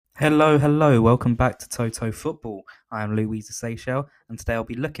Hello, welcome back to Toto Football. I am Louisa Seychelles, and today I'll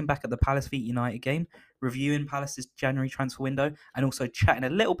be looking back at the Palace v United game, reviewing Palace's January transfer window, and also chatting a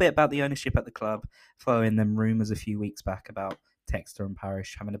little bit about the ownership at the club, following them rumours a few weeks back about Textor and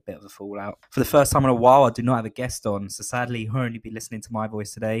Parish having a bit of a fallout. For the first time in a while, I do not have a guest on, so sadly you'll only be listening to my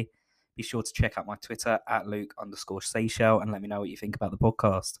voice today. Be sure to check out my Twitter at Luke_Seychelles and let me know what you think about the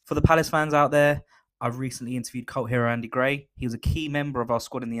podcast. For the Palace fans out there, I've recently interviewed cult hero Andy Gray. He was a key member of our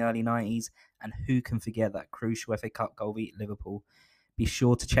squad in the early 90s, and who can forget that crucial FA Cup goal beat Liverpool? Be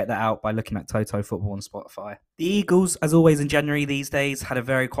sure to check that out by looking at Toto Football on Spotify. The Eagles, as always in January these days, had a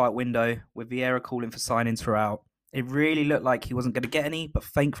very quiet window, with Vieira calling for signings throughout. It really looked like he wasn't going to get any, but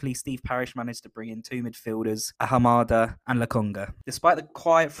thankfully Steve Parish managed to bring in two midfielders, Ahamada and Lakonga. Despite the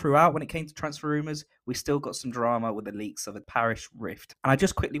quiet throughout when it came to transfer rumours, we still got some drama with the leaks of a Parish rift. And I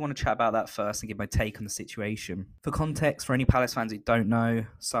just quickly want to chat about that first and give my take on the situation. For context, for any Palace fans who don't know,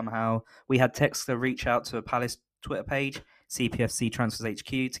 somehow, we had Textor reach out to a Palace Twitter page, CPFC Transfers HQ,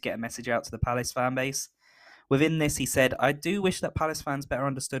 to get a message out to the Palace fan base. Within this, he said, "I do wish that Palace fans better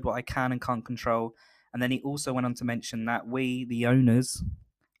understood what I can and can't control." And then he also went on to mention that we, the owners,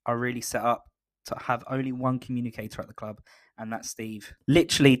 are really set up to have only one communicator at the club, and that's Steve.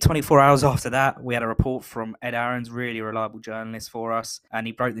 Literally 24 hours after that, we had a report from Ed Aarons, really reliable journalist for us, and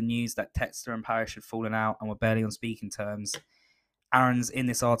he broke the news that Textor and Parish had fallen out and were barely on speaking terms. Aarons, in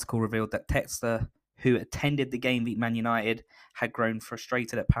this article, revealed that Textor, who attended the game beat Man United, had grown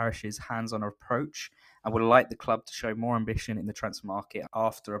frustrated at Parish's hands-on approach and would like the club to show more ambition in the transfer market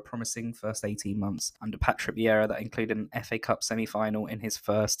after a promising first 18 months under Patrick Vieira that included an FA Cup semi-final in his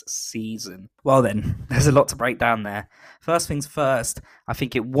first season. Well then, there's a lot to break down there. First things first, I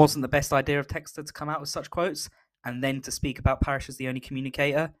think it wasn't the best idea of Textor to come out with such quotes, and then to speak about Parish as the only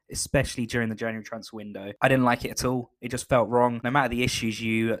communicator, especially during the January transfer window. I didn't like it at all. It just felt wrong. No matter the issues,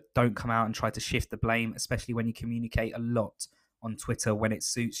 you don't come out and try to shift the blame, especially when you communicate a lot on Twitter when it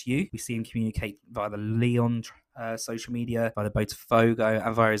suits you. We see him communicate via the Leon social media, via the Botafogo,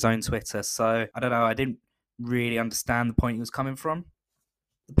 and via his own Twitter. So, I don't know, I didn't really understand the point he was coming from.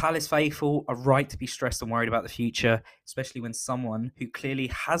 The Palace faithful are right to be stressed and worried about the future, especially when someone who clearly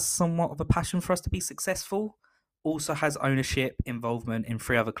has somewhat of a passion for us to be successful also has ownership involvement in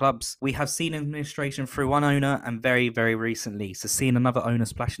three other clubs. We have seen administration through one owner and very, very recently. So seeing another owner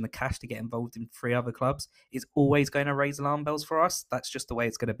splashing the cash to get involved in three other clubs is always going to raise alarm bells for us. That's just the way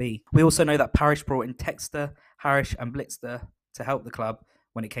it's going to be. We also know that Parish brought in Textor, Parish and Blitzer to help the club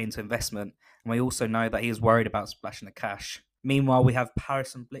when it came to investment. And we also know that he is worried about splashing the cash. Meanwhile, we have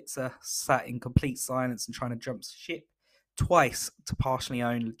Parish and Blitzer sat in complete silence and trying to jump ship twice to partially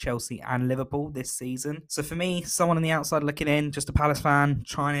own Chelsea and Liverpool this season. So for me, someone on the outside looking in, just a Palace fan,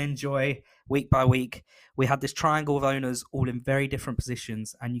 trying to enjoy week by week, we had this triangle of owners all in very different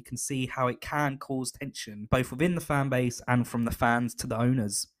positions, and you can see how it can cause tension, both within the fan base and from the fans to the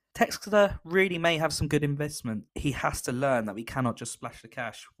owners. Textor really may have some good investment. He has to learn that we cannot just splash the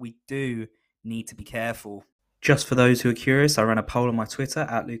cash. We do need to be careful. Just for those who are curious, I ran a poll on my Twitter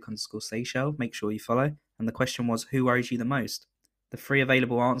at Luke_Seychelles. Make sure you follow. And the question was, who worries you the most? The three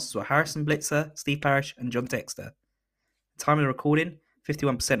available answers were Harrison Blitzer, Steve Parish, and John Textor. Time of the recording,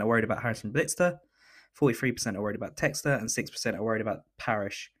 51% are worried about Harrison Blitzer, 43% are worried about Textor, and 6% are worried about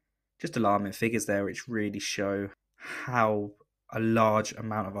Parish. Just alarming figures there, which really show how a large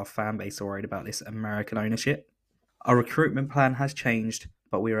amount of our fan base are worried about this American ownership. Our recruitment plan has changed,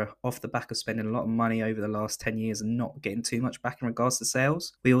 but we are off the back of spending a lot of money over the last 10 years and not getting too much back in regards to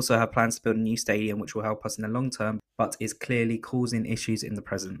sales. We also have plans to build a new stadium which will help us in the long term, but is clearly causing issues in the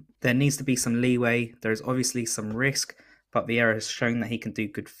present. There needs to be some leeway. There is obviously some risk, but Vieira has shown that he can do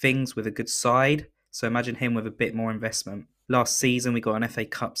good things with a good side, so imagine him with a bit more investment. Last season we got an FA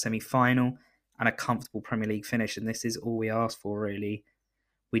Cup semi-final and a comfortable Premier League finish, and this is all we asked for really.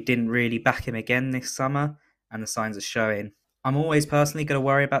 We didn't really back him again this summer, and the signs are showing. I'm always personally going to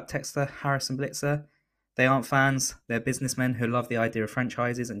worry about Textor, Harrison Blitzer. They aren't fans, they're businessmen who love the idea of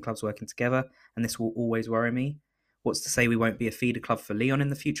franchises and clubs working together, and this will always worry me. What's to say we won't be a feeder club for Leon in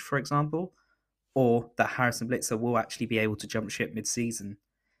the future, for example? Or that Harrison Blitzer will actually be able to jump ship mid-season.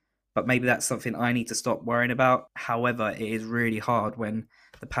 But maybe that's something I need to stop worrying about. However, it is really hard when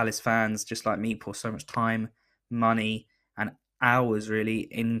the Palace fans, just like me, pour so much time, money, and hours really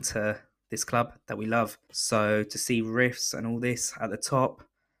into this club that we love. So to see rifts and all this at the top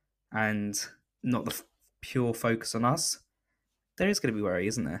and not the pure focus on us, there is going to be worry,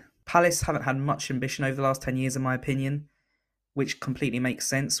 isn't there? Palace haven't had much ambition over the last 10 years, in my opinion. which completely makes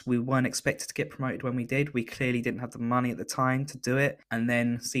sense. We weren't expected to get promoted when we did. We clearly didn't have the money at the time to do it. And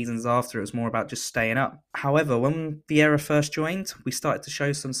then seasons after, it was more about just staying up. However, when Vieira first joined, we started to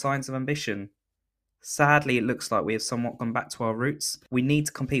show some signs of ambition. Sadly, it looks like we have somewhat gone back to our roots. We need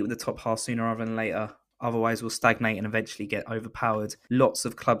to compete with the top half sooner rather than later. Otherwise, we'll stagnate and eventually get overpowered. Lots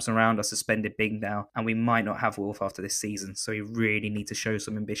of clubs around are suspended big now, and we might not have Wolf after this season. So we really need to show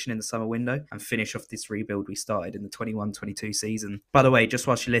some ambition in the summer window and finish off this rebuild we started in the 21-22 season. By the way, just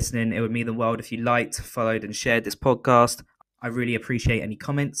whilst you're listening, it would mean the world if you liked, followed, and shared this podcast. I really appreciate any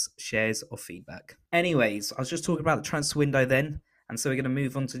comments, shares, or feedback. Anyways, I was just talking about the transfer window then. And so we're going to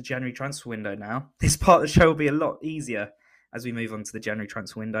move on to the January transfer window now. This part of the show will be a lot easier as we move on to the January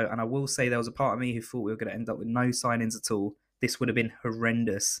transfer window. And I will say there was a part of me who thought we were going to end up with no signings at all. This would have been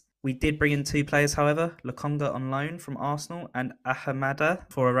horrendous. We did bring in 2 players, however, Lokonga on loan from Arsenal and Ahamada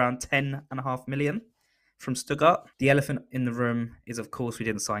for around 10.5 million from Stuttgart. The elephant in the room is, of course, we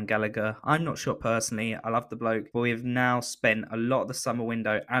didn't sign Gallagher. I'm not sure personally. I love the bloke. But we have now spent a lot of the summer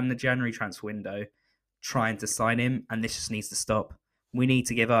window and the January transfer window trying to sign him, and this just needs to stop. We need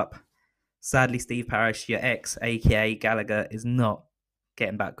to give up. Sadly, Steve Parish, your ex, aka Gallagher, is not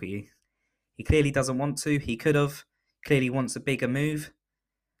getting back with you. He clearly doesn't want to. He could have. Clearly wants a bigger move.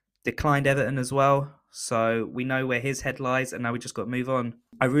 Declined Everton as well. So we know where his head lies, and now we just got to move on.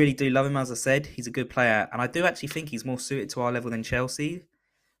 I really do love him, as I said. He's a good player, and I do actually think he's more suited to our level than Chelsea.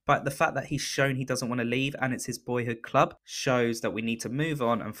 But the fact that he's shown he doesn't want to leave and it's his boyhood club shows that we need to move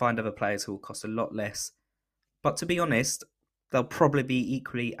on and find other players who will cost a lot less. But to be honest, they'll probably be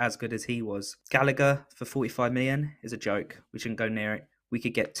equally as good as he was. Gallagher for 45 million is a joke. We shouldn't go near it. We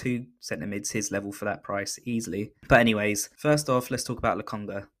could get 2 centre mids his level for that price easily. But anyways, first off, let's talk about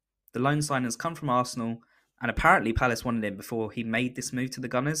Lokonga. The loan sign has come from Arsenal, and apparently Palace wanted him before he made this move to the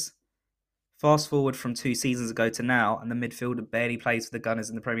Gunners. Fast forward from 2 seasons ago to now, and the midfielder barely plays for the Gunners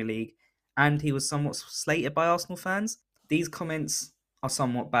in the Premier League, and he was somewhat slated by Arsenal fans. These comments are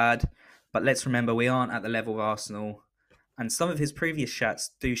somewhat bad, but let's remember we aren't at the level of Arsenal, and some of his previous chats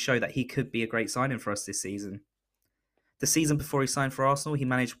do show that he could be a great signing for us this season. The season before he signed for Arsenal, he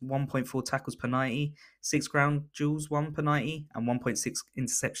managed 1.4 tackles per 90, 6 ground duels won per 90, and 1.6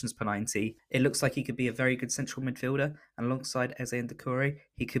 interceptions per 90. It looks like he could be a very good central midfielder, and alongside Eze and Doucouré,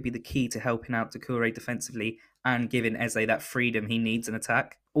 he could be the key to helping out Doucouré defensively and giving Eze that freedom he needs in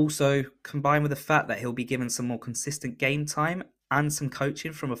attack. Also, combined with the fact that he'll be given some more consistent game time and some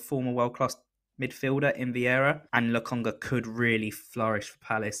coaching from a former world-class midfielder in Vieira, and Lokonga could really flourish for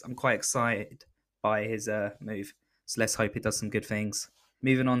Palace. I'm quite excited by his move. So let's hope it does some good things.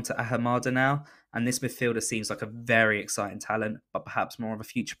 Moving on to Ahamada now, and this midfielder seems like a very exciting talent, but perhaps more of a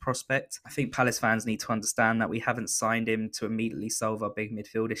future prospect. I think Palace fans need to understand that we haven't signed him to immediately solve our big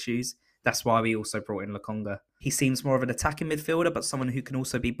midfield issues. That's why we also brought in Lokonga. He seems more of an attacking midfielder, but someone who can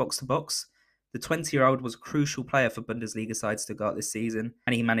also be box-to-box. The 20-year-old was a crucial player for Bundesliga side Stuttgart this season,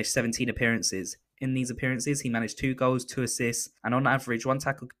 and he managed 17 appearances. In these appearances, he managed 2 goals, 2 assists, and on average 1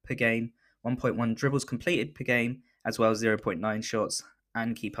 tackle per game, 1.1 dribbles completed per game, as well as 0.9 shots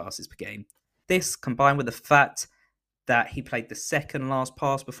and key passes per game. This, combined with the fact that he played the second last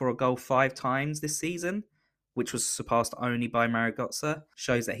pass before a goal 5 times this season, which was surpassed only by Mario Götze,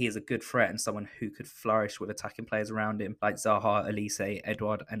 shows that he is a good threat and someone who could flourish with attacking players around him, like Zaha, Elise,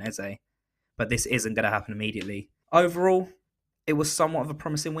 Edouard, and Eze. But this isn't going to happen immediately. Overall, it was somewhat of a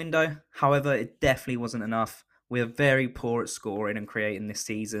promising window. However, it definitely wasn't enough. We are very poor at scoring and creating this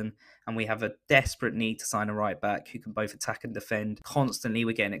season, and we have a desperate need to sign a right back who can both attack and defend. Constantly,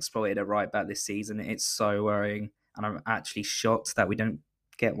 we're getting exploited at right back this season. It's so worrying, and I'm actually shocked that we don't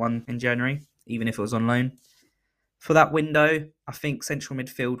get one in January, even if it was on loan. For that window, I think central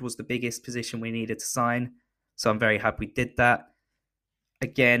midfield was the biggest position we needed to sign, so I'm very happy we did that.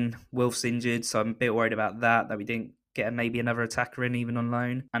 Again, Wilf's injured, so I'm a bit worried about that we didn't get maybe another attacker in even on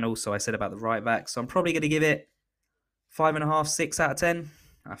loan. And also I said about the right back, so I'm probably going to give it 5.5, 6 out of 10.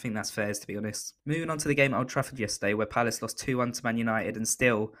 I think that's fair, to be honest. Moving on to the game at Old Trafford yesterday, where Palace lost 2-1 to Man United, and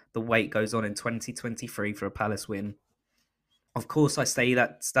still the wait goes on in 2023 for a Palace win. Of course, I say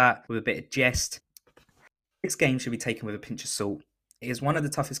that stat with a bit of jest. This game should be taken with a pinch of salt. It is one of the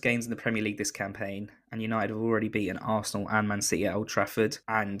toughest games in the Premier League this campaign, and United have already beaten Arsenal and Man City at Old Trafford,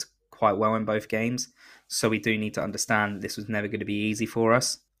 and quite well in both games, so we do need to understand that this was never going to be easy for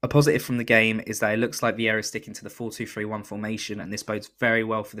us. A positive from the game is that it looks like Vieira is sticking to the 4-2-3-1 formation, and this bodes very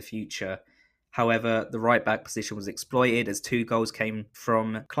well for the future. However, the right-back position was exploited as 2 goals came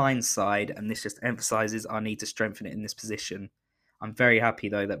from Klein's side, and this just emphasises our need to strengthen it in this position. I'm very happy,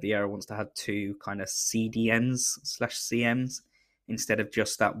 though, that Vieira wants to have 2 kind of CDMs/CMs instead of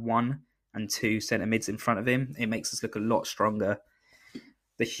just that one, and 2 centre mids in front of him, it makes us look a lot stronger.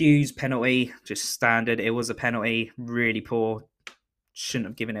 The Hughes penalty, just standard. It was a penalty, really poor. Shouldn't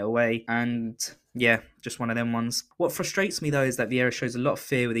have given it away. And yeah, just one of them ones. What frustrates me though is that Vieira shows a lot of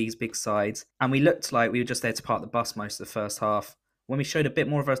fear with these big sides, and we looked like we were just there to park the bus most of the first half. When we showed a bit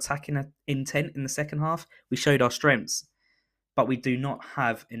more of our attacking intent in the second half, we showed our strengths. But we do not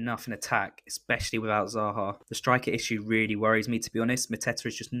have enough in attack, especially without Zaha. The striker issue really worries me, to be honest. Mateta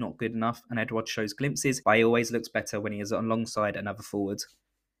is just not good enough, and Edouard shows glimpses, but he always looks better when he is alongside another forward.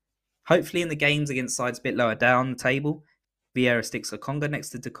 Hopefully in the games against sides a bit lower down the table, Vieira sticks Lokonga next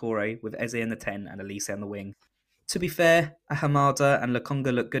to Decore with Eze in the 10 and Elise on the wing. To be fair, Ahamada and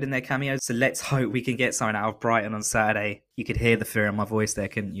Lokonga look good in their cameos, so let's hope we can get something out of Brighton on Saturday. You could hear the fear in my voice there,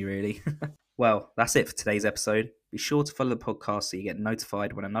 couldn't you, really? Well, that's it for today's episode. Be sure to follow the podcast so you get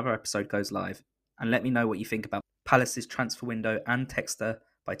notified when another episode goes live. And let me know what you think about Palace's transfer window and Textor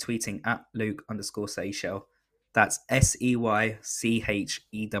by tweeting at Luke_Seychelles. That's SEYCHELL.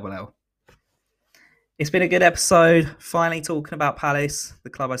 It's been a good episode. Finally talking about Palace, the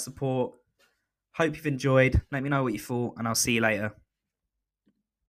club I support. Hope you've enjoyed. Let me know what you thought, and I'll see you later.